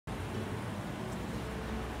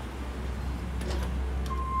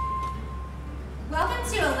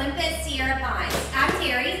Olympus Sierra Pines. I'm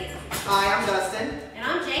Terry. Hi, I'm Dustin. And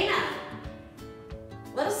I'm Jana.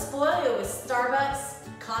 Let us spoil you with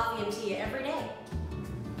Starbucks, coffee, and tea every day.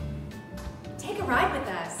 Take a ride with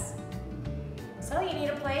us. So you need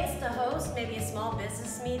a place to host maybe a small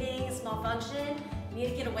business meeting, a small function. You need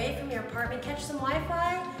to get away from your apartment, catch some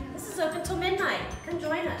Wi-Fi. This is open till midnight. Come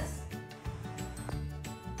join us.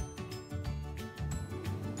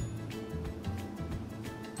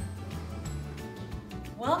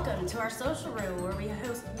 Welcome to our social room where we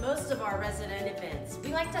host most of our resident events.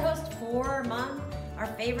 We like to host 4 a month, our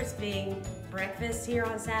favorites being breakfast here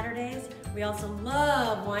on Saturdays. We also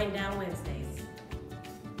love Wine Down Wednesdays.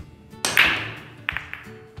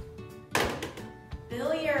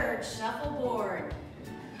 Billiard, shuffleboard.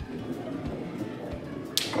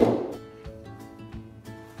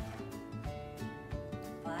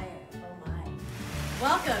 Fire, oh my.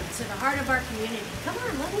 Welcome to the heart of our community. Come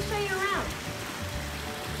on, let me show you around.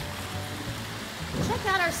 Check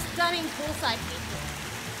out our stunning poolside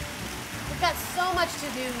features. We've got so much to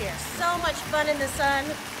do here, so much fun in the sun.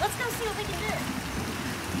 Let's go see what we can do.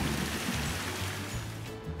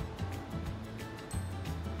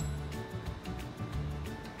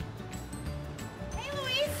 Hey,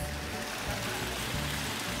 Luis.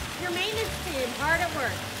 Your maintenance team, hard at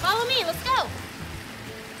work. Follow me, let's go.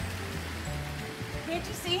 Can't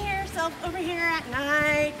you see yourself over here at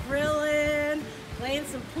night, grilling, playing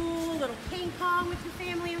some pool, little ping pong with your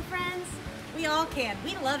family and friends? We all can.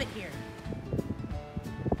 We love it here.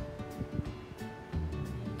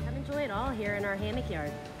 Come enjoy it all here in our hammock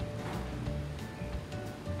yard.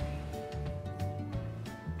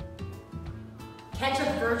 Catch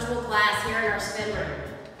a virtual class here in our spin room.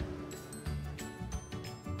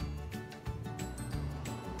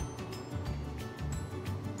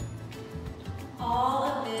 All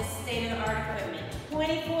of this state-of-the-art equipment.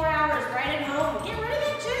 24 hours right at home. Get rid of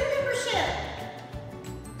that gym membership.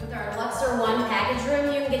 With our Luxor One package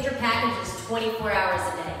room, you can get your packages 24 hours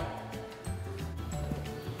a day.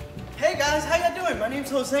 Hey guys, how y'all doing? My name's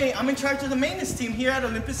Jose. I'm in charge of the maintenance team here at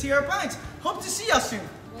Olympus Sierra Pines. Hope to see y'all soon.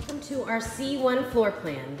 Welcome to our C1 floor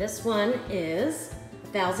plan. This one is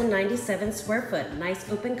 1,097 square foot. Nice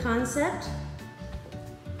open concept.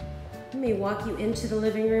 Let me walk you into the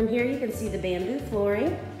living room here. You can see the bamboo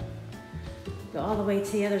flooring. Go all the way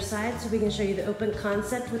to the other side so we can show you the open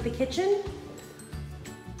concept with the kitchen.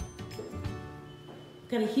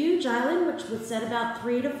 Got a huge island which would set about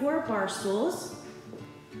 3 to 4 bar stools.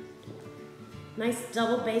 Nice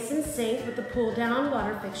double basin sink with the pull down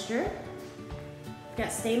water fixture.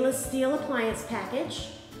 Got stainless steel appliance package.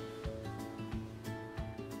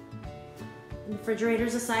 The refrigerator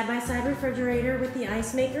is a side-by-side refrigerator with the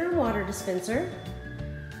ice maker and water dispenser.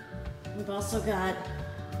 We've also got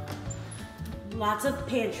lots of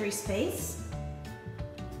pantry space.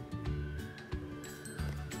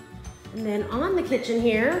 And then on the kitchen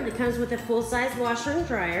here, it comes with a full-size washer and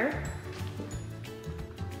dryer.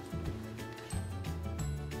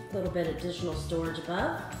 A little bit of additional storage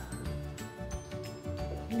above.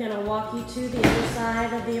 I'm gonna walk you to the other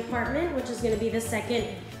side of the apartment, which is gonna be the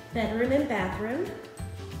second bedroom and bathroom.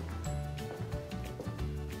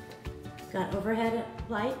 Got overhead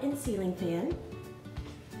light and ceiling fan.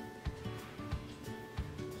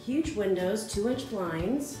 Huge windows, 2-inch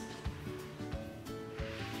blinds.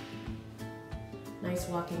 Nice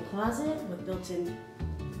walk-in closet with built-in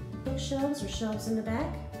bookshelves or shelves in the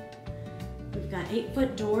back. We've got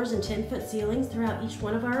 8-foot doors and 10-foot ceilings throughout each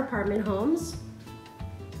one of our apartment homes.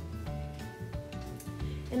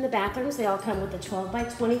 In the bathrooms, they all come with a 12 by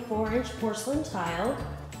 24-inch porcelain tile,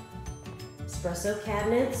 espresso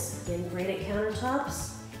cabinets, again granite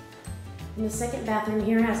countertops. And the second bathroom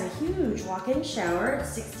here has a huge walk-in shower, a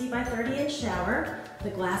 60 by 30-inch shower, the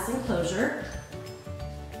glass enclosure.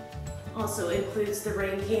 Also includes the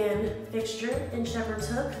rain can fixture and shepherd's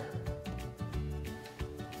hook.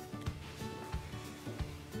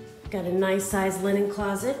 Got a nice sized linen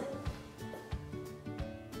closet.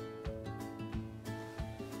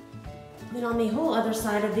 Then on the whole other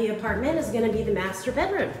side of the apartment is going to be the master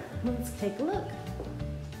bedroom. Let's take a look.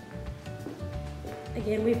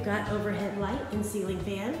 Again, we've got overhead light and ceiling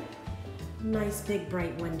fan. Nice big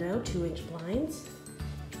bright window, 2-inch blinds.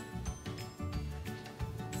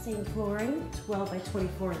 Same flooring, 12 by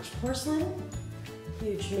 24-inch porcelain.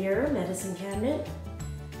 Huge mirror, medicine cabinet.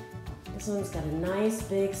 This one's got a nice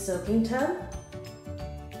big soaking tub.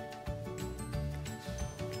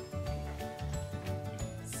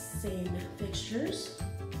 Same fixtures.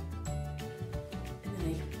 And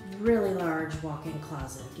then a really large walk-in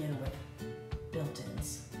closet, again with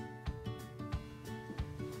built-ins.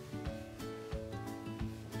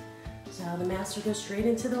 the master goes straight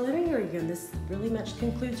into the living room, and this really much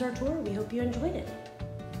concludes our tour. We hope you enjoyed it.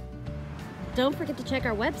 Don't forget to check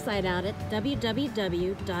our website out at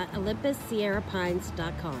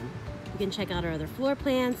www.olympussierrapines.com. You can check out our other floor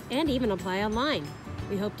plans and even apply online.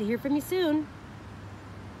 We hope to hear from you soon.